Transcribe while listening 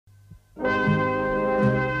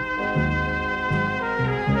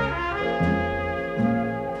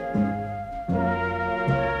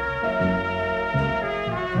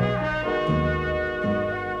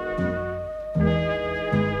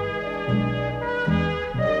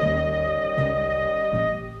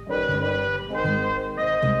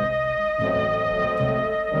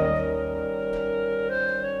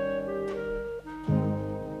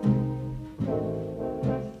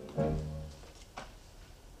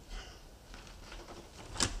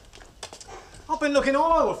been looking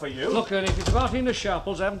all over for you. Look, Ernie, if it's about Ina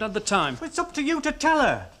Sharples, I haven't had the time. It's up to you to tell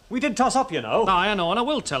her. We did toss up, you know. Aye, I know, and I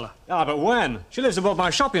will tell her. Ah, but when? She lives above my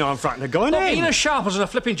shop, you know. I'm frightened of going Look, in. Ina Sharples and a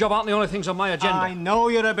flipping job aren't the only things on my agenda. I know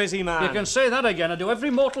you're a busy man. You can say that again. I do every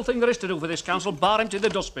mortal thing there is to do for this council, bar empty the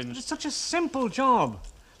dustbins. It's such a simple job.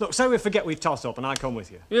 Look, say we forget we toss up and I come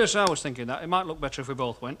with you. Yes, I was thinking that. It might look better if we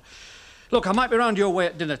both went. Look, I might be round your way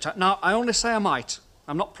at dinner time. Now, I only say I might.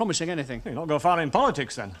 I'm not promising anything. You're not going far in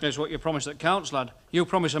politics, then. It's what you promise that counts, lad. You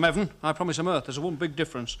promise them heaven, I promise them earth. There's one big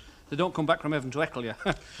difference. They don't come back from heaven to heckle you.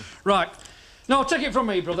 Right. Now, take it from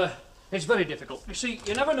me, brother. It's very difficult. You see,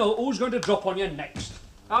 you never know who's going to drop on you next.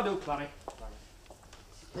 How do, Clary?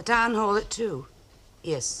 The town hall at 2?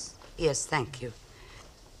 Yes, thank you.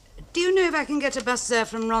 Do you know if I can get a bus there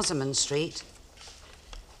from Rosamond Street?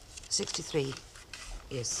 63.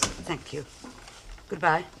 Yes, thank you.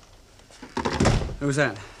 Goodbye. Who's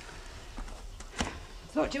that?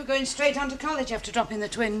 Thought you were going straight on to college after dropping the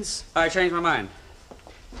twins. I changed my mind.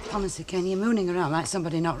 Honestly, Ken, you're mooning around like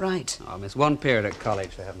somebody not right. Oh, I missed one period at college,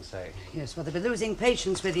 for heaven's sake. Yes, well, they'll be losing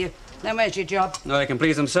patience with you. Then where's your job? No, they can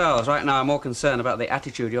please themselves. Right now, I'm more concerned about the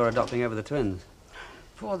attitude you're adopting over the twins.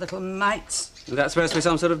 Poor little mites. Is that supposed to be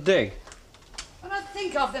some sort of dig? When I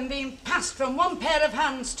think of them being passed from one pair of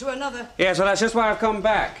hands to another... Yes, well, that's just why I've come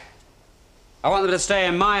back. I want them to stay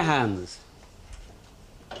in my hands.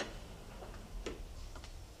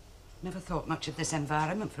 Never thought much of this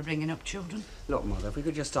environment for bringing up children. Look, Mother, if we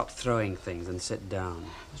could just stop throwing things and sit down.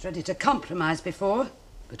 I was ready to compromise before,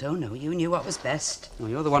 but oh no, you knew what was best. Well,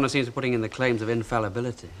 you're the one who seems to be putting in the claims of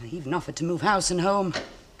infallibility. I even offered to move house and home.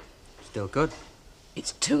 Still could.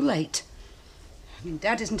 It's too late. I mean,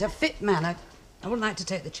 Dad isn't a fit man. I wouldn't like to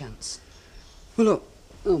take the chance. Well,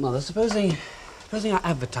 look, Mother, supposing I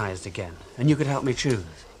advertised again, and you could help me choose.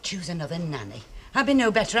 Choose another nanny. I'd be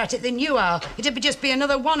no better at it than you are. It'd just be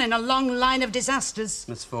another one in a long line of disasters.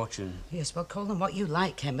 Misfortune. Yes, well, call them what you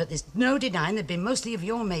like, Ken, but there's no denying they'd be mostly of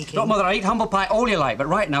your making. Look, Mother, I eat humble pie all you like, but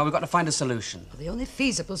right now we've got to find a solution. Well, the only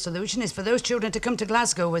feasible solution is for those children to come to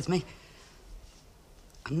Glasgow with me.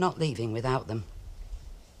 I'm not leaving without them.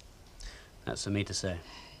 That's for me to say.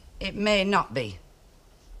 It may not be.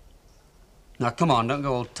 Now, come on, don't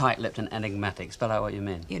go all tight-lipped and enigmatic. Spell out what you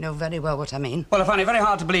mean. You know very well what I mean. Well, I find it very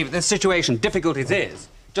hard to believe that this situation, difficult it is,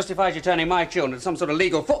 justifies you turning my children to some sort of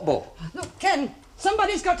legal football. Look, Ken,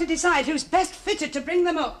 somebody's got to decide who's best fitted to bring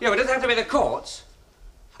them up. Yeah, but it doesn't have to be the courts.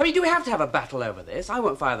 I mean, do we have to have a battle over this? I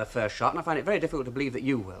won't fire the first shot, and I find it very difficult to believe that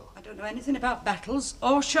you will. I don't know anything about battles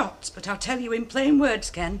or shots, but I'll tell you in plain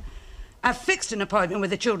words, Ken. I've fixed an appointment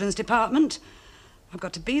with the children's department. I've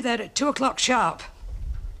got to be there at 2 o'clock sharp.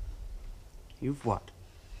 You've what?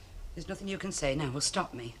 There's nothing you can say now will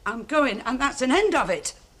stop me. I'm going, and that's an end of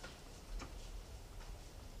it.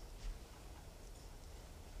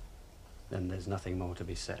 Then there's nothing more to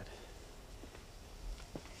be said.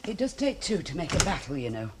 It does take two to make a battle,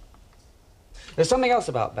 you know. There's something else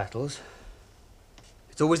about battles.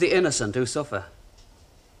 It's always the innocent who suffer.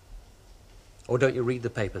 Or don't you read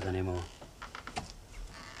the papers anymore?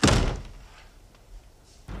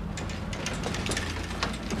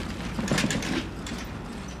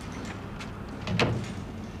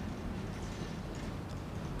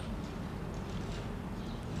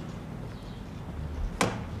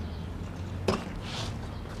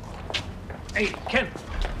 Hey, Ken.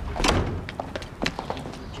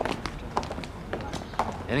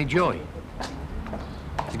 Any joy?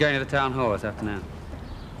 She's going to the town hall this afternoon.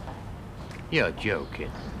 You're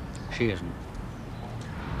joking. She isn't.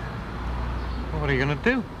 What are you going to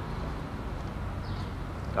do?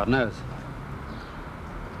 God knows.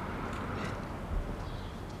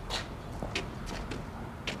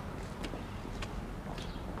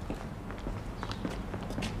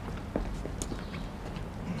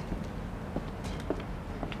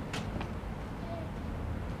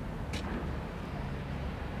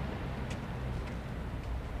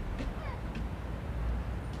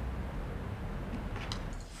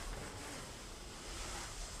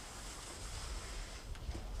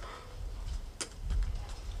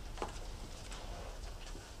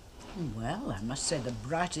 Well, I must say the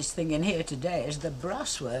brightest thing in here today is the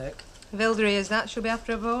brasswork. If Hilda hears that, she'll be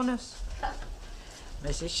after a bonus.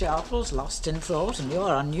 Mrs. Sharple's lost in thought and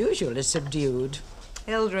you're unusually subdued.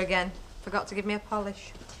 Hilda again. Forgot to give me a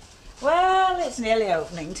polish. Well, it's nearly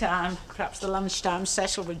opening time. Perhaps the lunchtime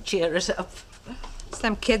session would cheer us up. It's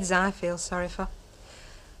them kids I feel sorry for.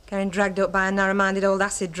 Getting dragged up by a narrow-minded old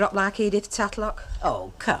acid drop like Edith Tatlock.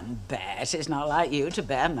 Oh, come, Bet. It's not like you to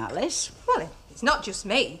bear malice. Well, it's not just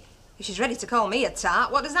me. If she's ready to call me a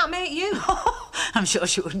tart, what does that make you? I'm sure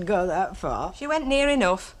she wouldn't go that far. She went near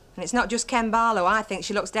enough. And it's not just Ken Barlow. I think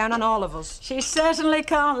she looks down on all of us. She certainly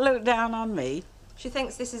can't look down on me. She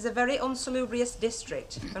thinks this is a very unsalubrious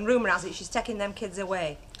district, and rumour has it she's taking them kids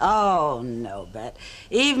away. Oh, no, Bet.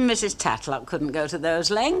 Even Mrs. Tatlock couldn't go to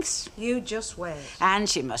those lengths. You just wait. And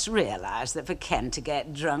she must realise that for Ken to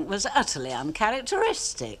get drunk was utterly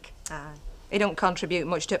uncharacteristic. Aye. He don't contribute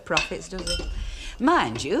much to profits, does he?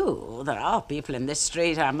 Mind you, there are people in this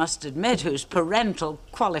street, I must admit, whose parental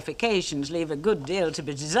qualifications leave a good deal to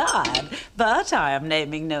be desired, but I am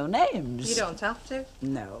naming no names. You don't have to.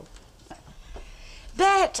 No.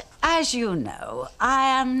 But, as you know, I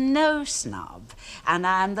am no snob, and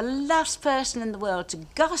I am the last person in the world to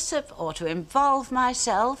gossip or to involve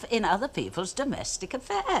myself in other people's domestic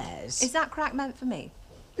affairs. Is that crack meant for me?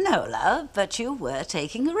 No, love, but you were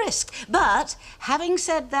taking a risk. But, having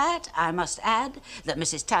said that, I must add that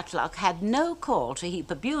Mrs. Tatlock had no call to heap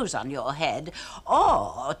abuse on your head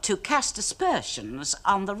or to cast aspersions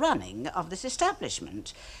on the running of this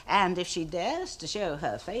establishment. And if she dares to show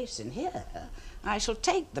her face in here, I shall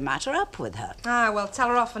take the matter up with her. Ah, well, tell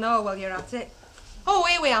her off and all while you're at it. Oh,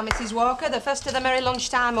 here we are, Mrs. Walker, the first of the merry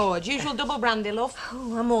lunchtime orge. Usual double brandy, love.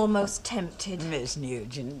 Oh, I'm almost tempted. Miss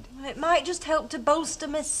Nugent. It might just help to bolster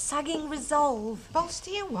my sagging resolve.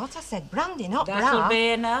 Bolster you what? I said brandy, not That'll bra. be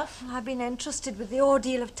enough. I've been entrusted with the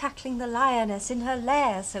ordeal of tackling the lioness in her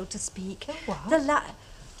lair, so to speak. what?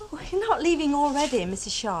 Oh, you're not leaving already,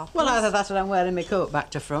 Mrs. Sharp. Well, either that or I'm wearing my coat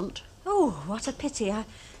back to front. Oh, what a pity.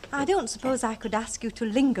 I don't suppose I could ask you to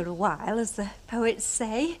linger a while, as the poets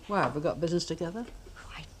say. Why, have we got business together?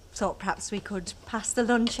 I thought perhaps we could pass the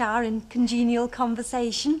lunch hour in congenial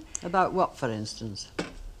conversation. About what, for instance?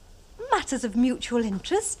 Matters of mutual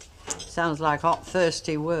interest. Sounds like hot,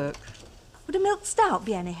 thirsty work. Would a milk stout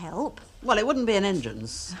be any help? Well, it wouldn't be an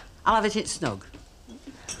hindrance. I'll have it snug.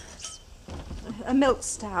 A milk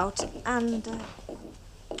stout and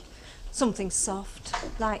something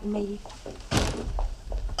soft, like me.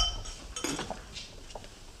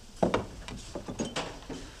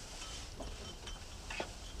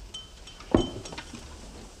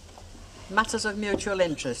 Matters of mutual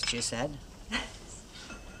interest, you said.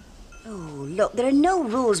 Oh, look, there are no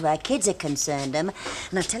rules where kids are concerned, and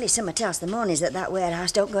I tell you something else, the mornings at that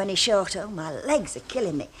warehouse don't go any shorter. Oh, my legs are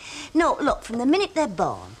killing me. No, look, from the minute they're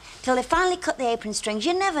born till they finally cut the apron strings,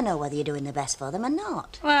 you never know whether you're doing the best for them or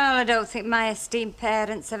not. Well, I don't think my esteemed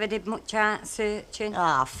parents ever did much art searching.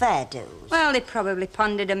 Ah, fair dues. Well, they probably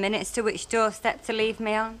pondered a minute as to which doorstep to leave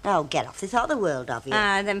me on. Oh, get off. They thought the world of you.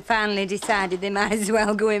 Then finally decided they might as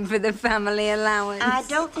well go in for the family allowance. I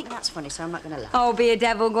don't think that's funny, so I'm not going to laugh. Oh, be a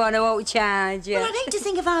devil going to outcharge you. Well, I'd hate to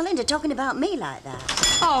think of our Linda talking about me like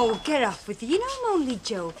that. Oh, get off with you. You know I'm only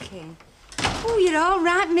joking. Oh, you're all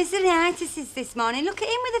right, misery-itis this morning. Look at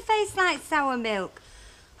him with a face like sour milk.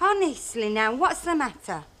 Honestly, now, what's the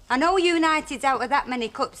matter? I know United's out of that many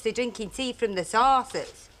cups they're drinking tea from the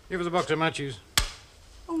saucers. Give us a box of matches.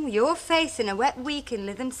 Oh, your face and a wet week in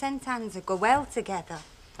Lytham St Anne's go well together.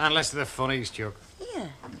 Unless they're funnies, Chuck. Yeah,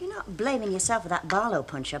 you're not blaming yourself for that Barlow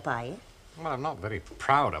punch-up, are you? Well, I'm not very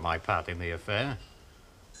proud of my part in the affair.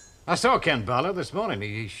 I saw Ken Barlow this morning.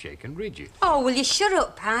 He's shaken rigid. Oh, will you shut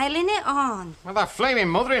up piling it on? Well, that flaming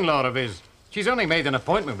mother-in-law of his. She's only made an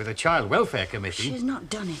appointment with the Child Welfare Committee. She's not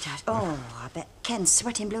done it at all. I bet Ken's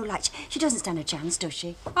sweating blue like she doesn't stand a chance, does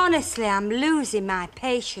she? Honestly, I'm losing my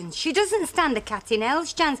patience. She doesn't stand a cat in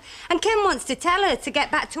hell's chance. And Ken wants to tell her to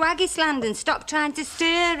get back to Aggisland and stop trying to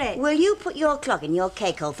stir it. Will you put your clog in your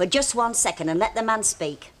cake hole for just 1 second and let the man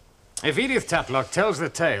speak? If Edith Tatlock tells the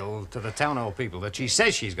tale to the town hall people that she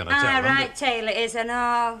says she's going to tell them... right, tale it is, and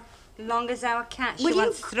all. Long as our cat, she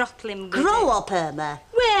wants throttling with Grow it. up, Irma.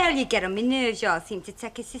 Well, you get on my nerves. You all seem to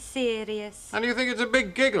take it so serious. And you think it's a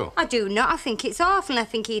big giggle? I do not. I think it's awful, and I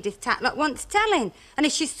think Edith Tatlock wants telling. And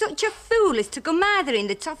if she's such a fool as to go mithering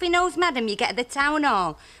the toffee-nosed madam you get at the town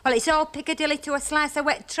hall, well, it's all Piccadilly to a slice of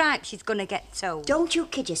wet tripe she's going to get told. Don't you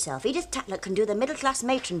kid yourself. Edith Tatlock can do the middle-class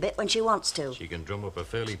matron bit when she wants to. She can drum up a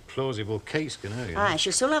fairly plausible case, can her? Aye,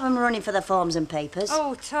 she'll still have 'em running for the forms and papers.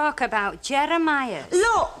 Oh, talk about Jeremiah.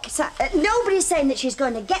 Look, nobody's saying that she's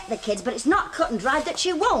going to get the kids, but it's not cut and dried that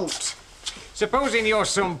she won't. Supposing you're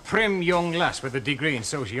some prim young lass with a degree in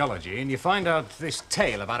sociology and you find out this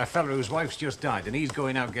tale about a fella whose wife's just died and he's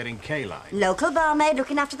going out getting K-line. Local barmaid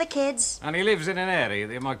looking after the kids. And he lives in an area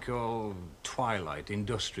they might call twilight,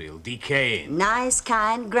 industrial, decaying. Nice,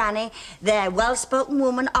 kind granny. Their well-spoken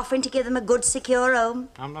woman offering to give them a good, secure home.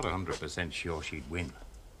 I'm not 100% sure she'd win.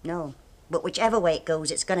 No, but whichever way it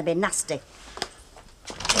goes, it's going to be nasty.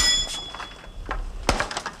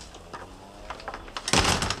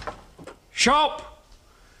 Shop!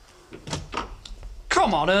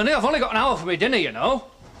 Come on, Ernie, I've only got an hour for me dinner, you know.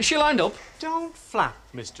 Is she lined up? Don't flap,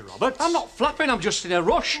 Mr. Roberts. I'm not flapping, I'm just in a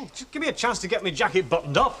rush. Just give me a chance to get my jacket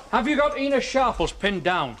buttoned up. Have you got Ina Sharples pinned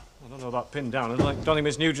down? I don't know about pinned down. I don't think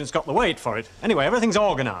Miss Nugent's got the weight for it. Anyway, everything's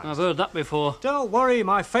organised. I've heard that before. Don't worry,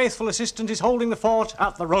 my faithful assistant is holding the fort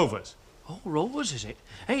at the Rovers. Oh, Rovers, is it?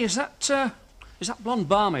 Hey, is that blonde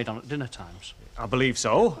barmaid on at dinner times? I believe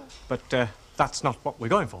so, but that's not what we're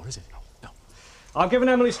going for, is it? No. I've given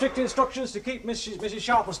Emily strict instructions to keep Mrs.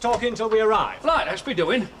 Sharples talking until we arrive. Right, let's be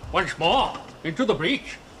doing. Once more, into the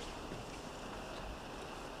breach.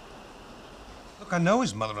 Look, I know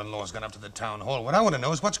his mother-in-law's gone up to the town hall. What I want to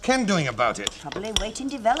know is what's Ken doing about it? Probably waiting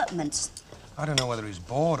developments. I don't know whether he's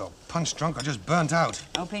bored or punch-drunk or just burnt out.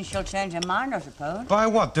 Hoping she'll change her mind, I suppose. By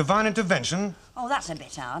what? Divine intervention? Oh, that's a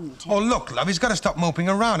bit hard, isn't it? Oh, look, love, he's got to stop moping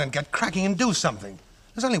around and get cracking and do something.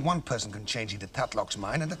 There's only one person can change Edith Tatlock's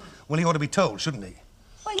mind, and, well, he ought to be told, shouldn't he?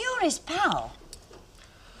 Well, you're his pal.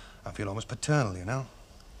 I feel almost paternal, you know?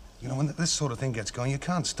 You know, when this sort of thing gets going, you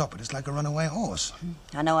can't stop it. It's like a runaway horse.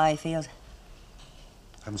 I know how he feels.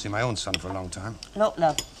 I haven't seen my own son for a long time. Look,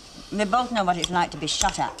 love, we both know what it's like to be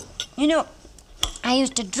shot at. You know, I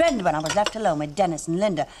used to dread when I was left alone with Dennis and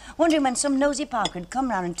Linda, wondering when some nosy parker would come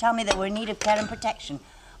round and tell me they were in need of care and protection.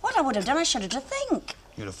 What I would have done, I shudder to think.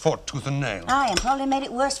 You'd have fought tooth and nail. Aye, and probably made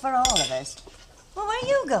it worse for all of us. Well, where are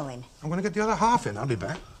you going? I'm going to get the other half in. I'll be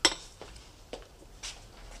back.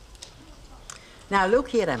 Now, look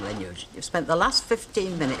here, Emily Nugent. You've spent the last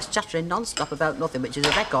 15 minutes chattering non-stop about nothing, which is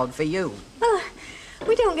a record for you. Well,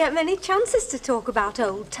 we don't get many chances to talk about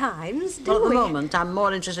old times, do Well, at we? the moment, I'm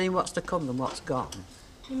more interested in what's to come than what's gone.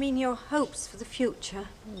 You mean your hopes for the future?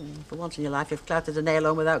 For once in your life, you've clouted a nail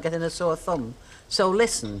on without getting a sore thumb. So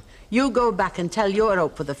listen, you go back and tell your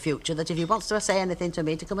hope for the future that if he wants to say anything to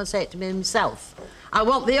me, to come and say it to me himself. I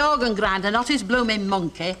want the organ grinder, not his blooming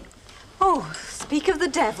monkey. Oh, speak of the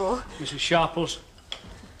devil. Mrs. Sharples.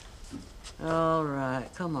 All right,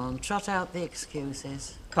 come on, trot out the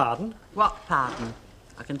excuses. Pardon? What pardon?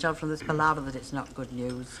 I can tell from this palaver that it's not good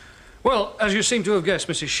news. Well, as you seem to have guessed,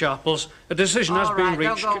 Mrs. Sharples, a decision has been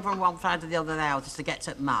reached. Don't go from one side to the other of the house to get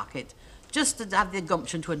to market. Just to have the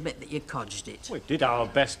gumption to admit that you codged it. We did our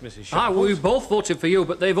best, Mrs. Sharples. We both voted for you,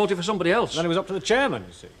 but they voted for somebody else. Then it was up to the chairman,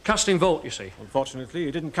 you see. Casting vote, you see. Unfortunately,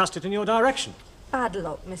 you didn't cast it in your direction. Bad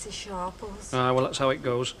luck, Mrs. Sharples. Well, that's how it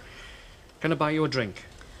goes. Can I buy you a drink?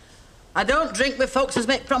 I don't drink with folks who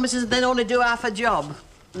make promises and then only do half a job.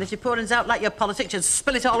 And if you're pouring it out like your politics, you'd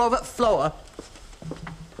spill it all over the floor.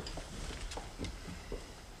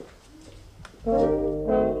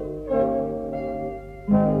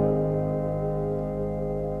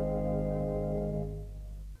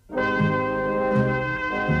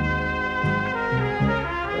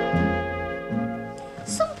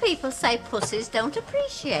 Some people say pussies don't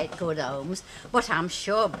appreciate good homes, but I'm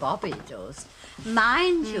sure Bobby does.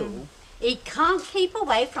 Mind you, he can't keep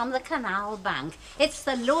away from the canal bank. It's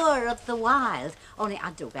the lure of the wild. Only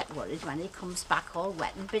I do get worried when he comes back all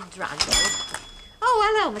wet and bedraggled.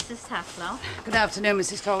 Oh, hello, Mrs. Tatlow. Good afternoon,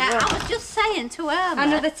 Mrs. Caldwell. I was just saying to her.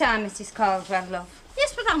 Another time, Mrs. Caldwell, love.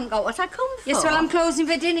 Yes, but I haven't got what I come for. Yes, well, I'm closing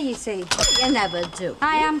for dinner, you see. You never do.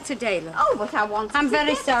 I am today, love. Oh, but I want. I'm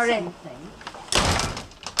very sorry. Something.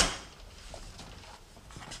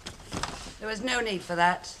 There was no need for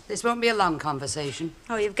that. This won't be a long conversation.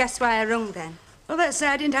 Oh, you've guessed why I rung, then? Well, let's say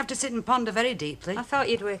I didn't have to sit and ponder very deeply. I thought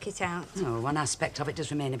you'd work it out. Oh, one aspect of it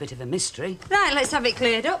does remain a bit of a mystery. Right, let's have it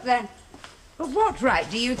cleared up, then. But what right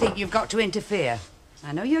do you think you've got to interfere?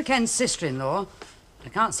 I know you're Ken's sister-in-law. I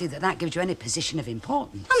can't see that gives you any position of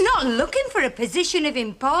importance. I'm not looking for a position of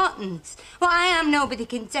importance. What I am, nobody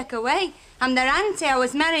can take away. I'm their auntie. I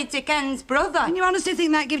was married to Ken's brother. And you honestly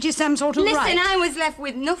think that gives you some sort of right? Listen, I was left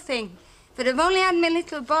with nothing. But I've only had my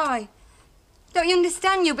little boy. Don't you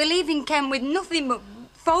understand? You believe in Ken with nothing but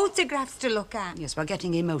photographs to look at. Yes, well,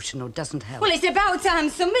 getting emotional doesn't help. Well, it's about time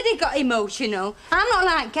somebody got emotional. I'm not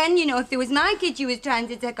like Ken, you know. If it was my kid you was trying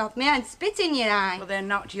to take off me, I'd spit in your eye. Well, they're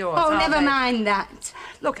not yours, Oh, are never they? mind that.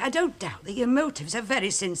 Look, I don't doubt that your motives are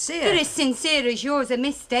very sincere. They're as sincere as yours are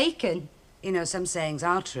mistaken. You know, some sayings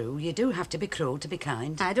are true. You do have to be cruel to be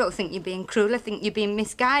kind. I don't think you're being cruel. I think you're being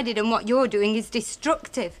misguided, and what you're doing is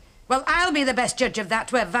destructive. Well, I'll be the best judge of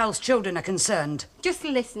that where Val's children are concerned. Just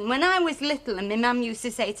listen. When I was little, and my mum used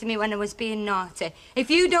to say to me when I was being naughty, if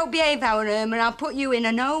you don't behave, our Irma, I'll put you in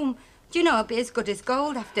a home. Do you know, I'll be as good as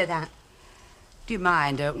gold after that. Do you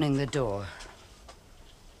mind opening the door?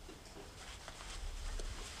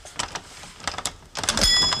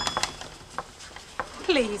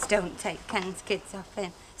 Please don't take Ken's kids off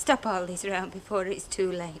him. Stop all this round before it's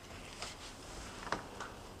too late.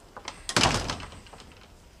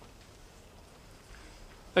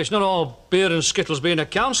 It's not all beer and skittles being a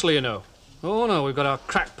councillor, you know. Oh, no, we've got our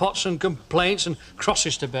crackpots and complaints and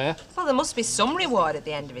crosses to bear. Well, there must be some reward at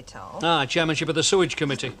the end of it all. Ah, chairmanship of the sewage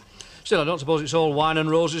committee. Still, I don't suppose it's all wine and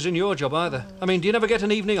roses in your job either. I mean, do you never get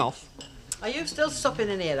an evening off? Are you still supping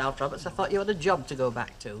in here, Alf Roberts? I thought you had a job to go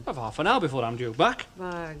back to. I've half an hour before I'm due back.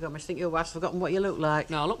 My God, I think your wife's forgotten what you look like.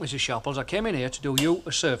 Now, look, Mrs. Sharples, I came in here to do you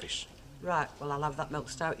a service. Right, well, I'll have that milk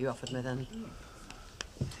stout you offered me then.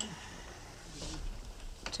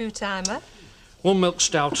 Two-timer. 1 milk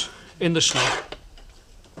stout in the snow.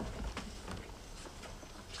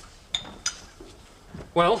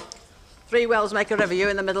 Well? 3 wells make a river, you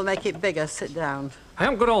in the middle make it bigger. Sit down. I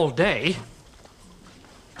haven't got all day.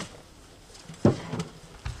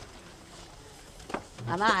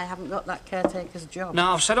 And I haven't got that caretaker's job.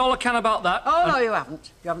 Now, I've said all I can about that. Oh, no, you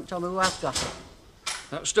haven't. You haven't told me who has got it.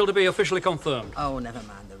 That's still to be officially confirmed. Oh, never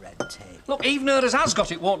mind the red tape. Look, even her as has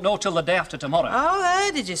got it won't know till the day after tomorrow.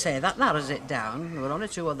 Oh, did you say that? Narrows it down. There were only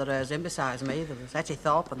 2 other heirs in besides me. There was Etty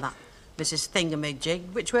Thorpe and that Mrs.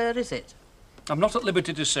 Thingamajig. Which where is it? I'm not at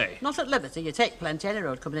liberty to say. Not at liberty. You take plenty any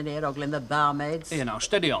road coming in here ogling the barmaids. Here now,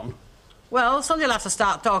 steady on. Well, somebody'll have to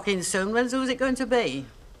start talking soon. Who's it going to be?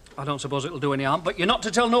 I don't suppose it'll do any harm, but you're not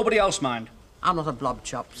to tell nobody else, mind. I'm not a blob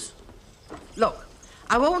chops. Look,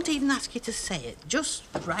 I won't even ask you to say it. Just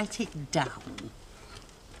write it down.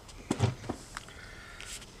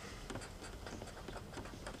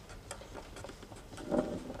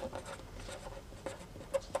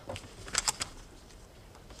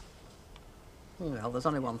 Well, there's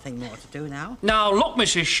only one thing more to do now. Now, look,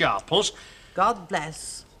 Mrs. Sharples. God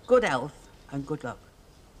bless, good health, and good luck.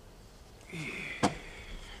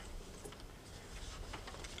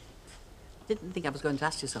 Didn't think I was going to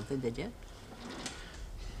ask you something, did you?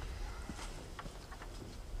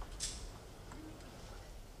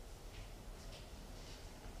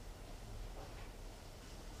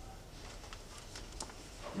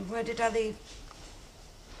 Where did I leave?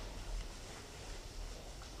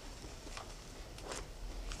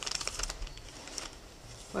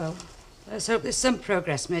 Well, let's hope there's some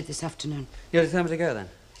progress made this afternoon. You're determined to go, then?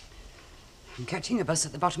 I'm catching a bus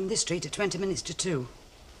at the bottom of this street at 20 minutes to 2.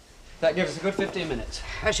 That gives us a good 15 minutes.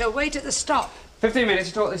 I shall wait at the stop. 15 minutes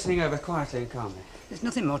to talk this thing over quietly and calmly. There's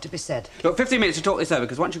nothing more to be said. Look, 15 minutes to talk this over,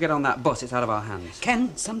 because once you get on that bus, it's out of our hands.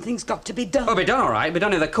 Ken, something's got to be done. Oh, it'll be done, all right. It'll be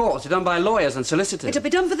done in the courts. It'll be done by lawyers and solicitors. It'll be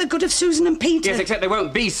done for the good of Susan and Peter. Yes, except they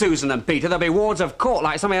won't be Susan and Peter. They'll be wards of court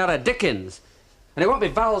like something out of Dickens. And it won't be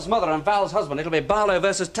Val's mother and Val's husband. It'll be Barlow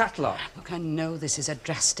versus Tatlock. Look, I know this is a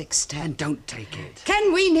drastic step. And don't take it.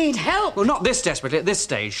 Ken, we need help. Well, not this desperately at this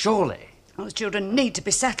stage, surely. Those children need to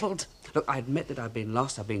be settled. Look, I admit that I've been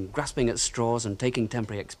lost. I've been grasping at straws and taking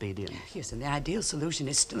temporary expedients. Yes, and the ideal solution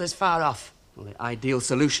is still as far off. Well, the ideal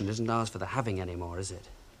solution isn't ours for the having anymore, is it?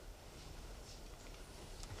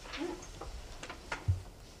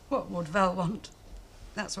 What would Val want?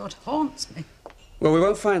 That's what haunts me. Well, we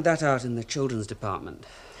won't find that out in the children's department.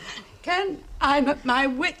 Ken, I'm at my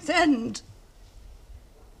wit's end.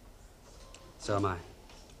 So am I.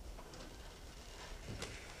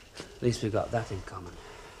 At least we've got that in common.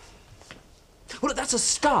 Well, look, that's a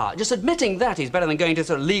start. Just admitting that is better than going to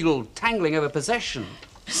sort of legal tangling over possession.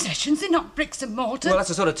 Possessions, they're not bricks and mortar. Well, that's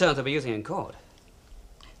the sort of term they'll be using in court.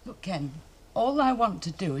 Look, Ken, all I want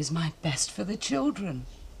to do is my best for the children.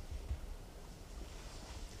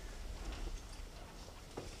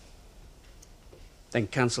 Then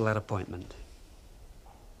cancel that appointment.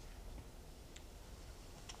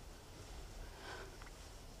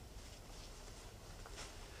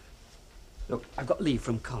 Look, I've got leave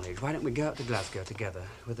from college. Why don't we go out to Glasgow together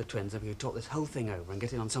with the twins and we could talk this whole thing over and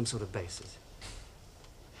get it on some sort of basis?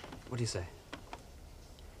 What do you say?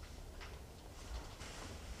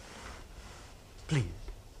 Please.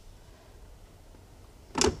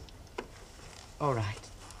 All right.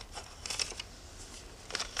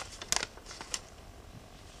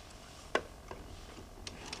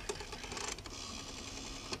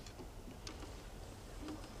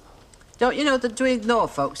 Don't you know that to ignore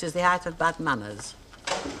folks is the height of bad manners?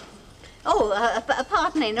 Oh,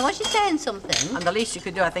 pardon me, was she saying something? And the least you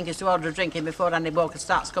could do, I think, is to order a drinking before Andy Walker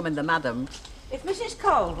starts coming the madam. If Mrs.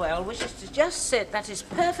 Caldwell wishes to just sit, that is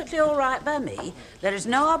perfectly all right by me. There is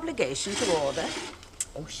no obligation to order.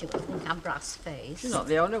 Oh, she would think I'm brass-faced. She's not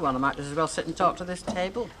the only one. I might just as well sit and talk to this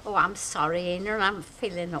table. Oh, I'm sorry, Ina, I'm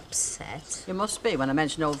feeling upset. You must be when I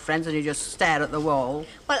mention old friends and you just stare at the wall.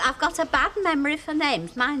 Well, I've got a bad memory for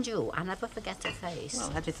names, mind you. I never forget a face. Well,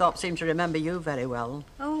 Hetty Thorpe seemed to remember you very well.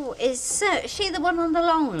 Oh, is she the one on the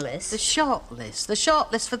long list? The short list. The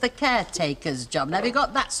short list for the caretaker's job. Now, have you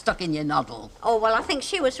got that stuck in your noddle? Oh, well, I think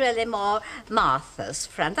she was really more Martha's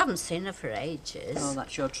friend. I haven't seen her for ages. Oh,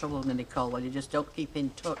 that's your trouble, Nicole. Well, you just don't keep in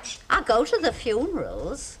touch. I go to the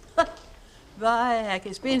funerals. By heck,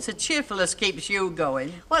 it's being so cheerful as keeps you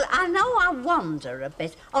going. Well, I know I wonder a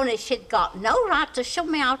bit, only she'd got no right to shove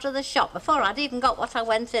me out of the shop before I'd even got what I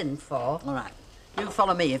went in for. All right, you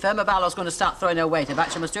follow me. If Irma Barlow's going to start throwing her weight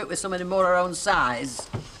about, she must do it with somebody more her own size.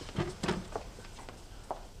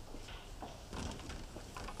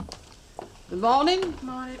 Good morning.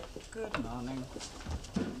 Morning. Good morning.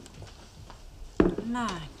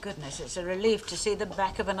 My goodness, it's a relief to see the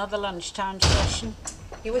back of another lunchtime session.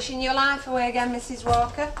 You wishing your life away again, Mrs.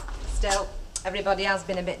 Walker? Still, everybody has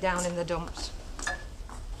been a bit down in the dumps.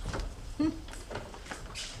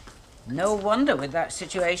 No wonder with that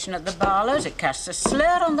situation at the Barlows, it casts a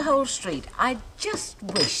slur on the whole street. I just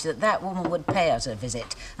wish that woman would pay us a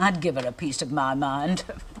visit. I'd give her a piece of my mind.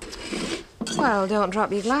 Well, don't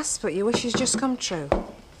drop your glass, but your wish has just come true.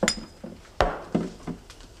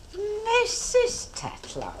 Mrs.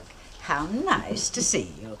 Tatlock, how nice to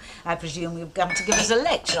see you. I presume you've come to give us a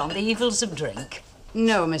lecture on the evils of drink.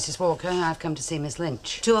 No, Mrs. Walker, I've come to see Miss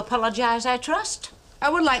Lynch. To apologise, I trust? I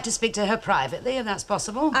would like to speak to her privately, if that's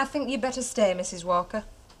possible. I think you'd better stay, Mrs. Walker.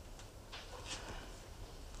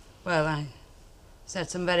 Well, I said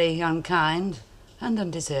some very unkind and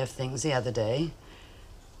undeserved things the other day.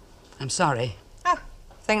 I'm sorry. Oh,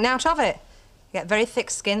 think nought of it. You get very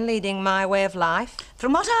thick-skinned leading my way of life.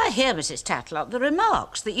 From what I hear, Mrs. Tatlock, the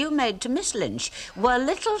remarks that you made to Miss Lynch were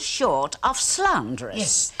little short of slanderous.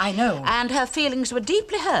 Yes, I know. And her feelings were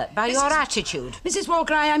deeply hurt by your attitude. Mrs.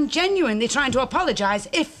 Walker, I am genuinely trying to apologise,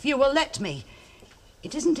 if you will let me.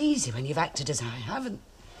 It isn't easy when you've acted as I haven't.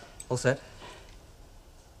 All set?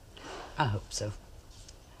 I hope so.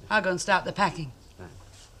 I'll go and start the packing.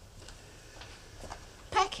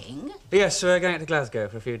 Packing? Yes, we're going to Glasgow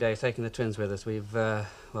for a few days, taking the twins with us. We've,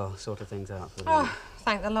 well, sorted things out for the moment. Oh,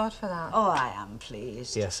 thank the Lord for that. Oh, I am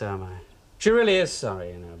pleased. Yes, so am I. She really is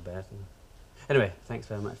sorry, you know, Beth. Anyway, thanks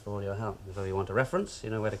very much for all your help. If ever you want a reference, you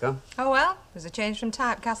know where to come. Oh, well, there's a change from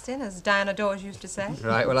typecasting, as Diana Dawes used to say.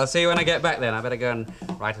 Right, well, I'll see you when I get back then. I better go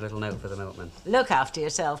and write a little note for the milkman. Look after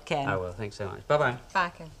yourself, Ken. I will, thanks so much. Bye-bye.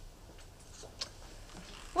 Bye, Ken.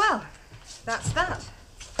 Well, that's that.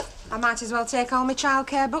 I might as well take all my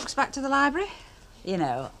childcare books back to the library. You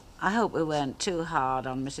know, I hope we weren't too hard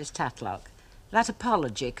on Mrs. Tatlock. That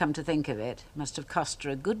apology, come to think of it, must have cost her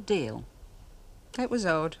a good deal. It was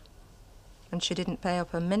owed. And she didn't pay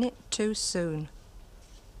up a minute too soon.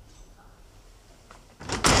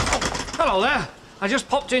 Hello there. I just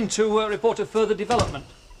popped in to report a further development.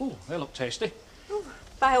 Oh, they look tasty. Oh,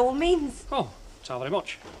 by all means. Oh, thanks very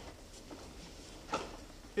much.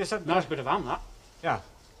 You said... Nice bit of ham, that. Yeah.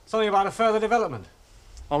 Something about a further development.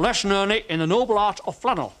 A lesson earned in the noble art of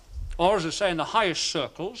flannel. Or, as they say in the highest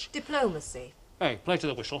circles... Diplomacy. Hey, play to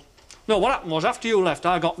the whistle. No, what happened was, after you left,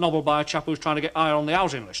 I got nobbled by a chap who's trying to get higher on the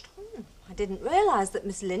housing list. I didn't realise that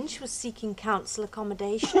Miss Lynch was seeking council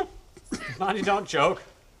accommodation. Mind you don't joke.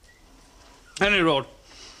 Any road.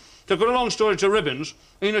 To cut a long story to ribbons,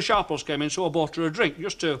 Ina Sharples came in, so I bought her a drink,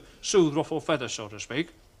 just to soothe ruffled feathers, so to speak.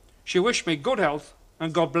 She wished me good health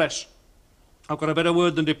and God bless. I've got a better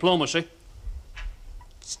word than diplomacy.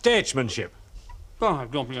 Statesmanship. Oh,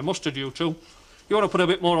 I've dumped me a mustard, you two. You ought to put a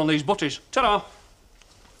bit more on these butties. Ta-da!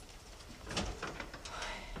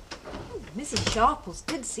 Mrs. Sharples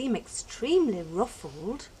did seem extremely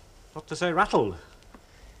ruffled. Not to say rattled.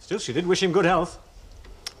 Still, she did wish him good health.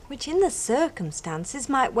 Which, in the circumstances,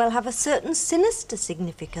 might well have a certain sinister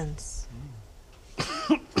significance.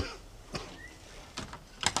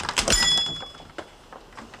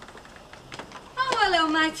 Hello,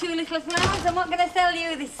 my two little flowers. And what can I tell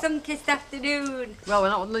you this sun-kissed afternoon? Well, we're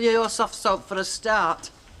not near your soft soap for a start.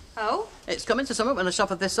 Oh? It's coming to something when a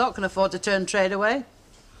shop of this sort can afford to turn trade away.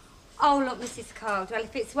 Oh, look, Mrs. Caldwell,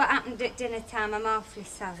 if it's what happened at dinner time, I'm awfully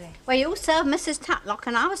sorry. Well, you served Mrs. Tatlock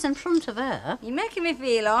and I was in front of her. You're making me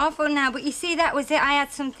feel awful now, but you see, that was it. I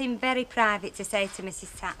had something very private to say to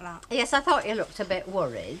Mrs. Tatlock. Yes, I thought you looked a bit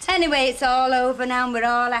worried. Anyway, it's all over now and we're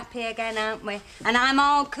all happy again, aren't we? And I'm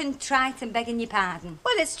all contrite and begging your pardon.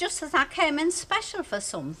 Well, it's just that I came in special for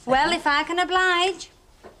something. Well, if I can oblige.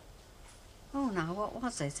 Oh, now, what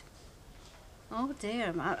was it? Oh,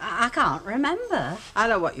 dear, I can't remember. I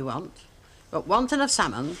know what you want. Got 1 tin of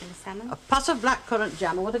salmon, a pot of blackcurrant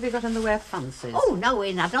jam, and what have you got in the way of fancies? Oh, no,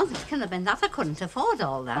 Ian, I don't think it can have been that. I couldn't afford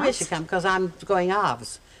all that. Oh, yes, you can, because I'm going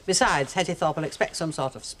halves. Besides, Hetty Thorpe will expect some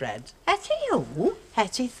sort of spread. Hetty who?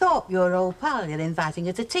 Hetty Thorpe, your old pal. You're inviting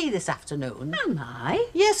her to tea this afternoon. Am I?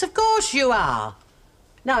 Yes, of course you are.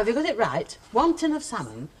 Now, have you got it right? 1 tin of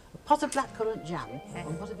salmon, a pot of blackcurrant jam,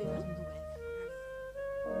 and what have you got in the way?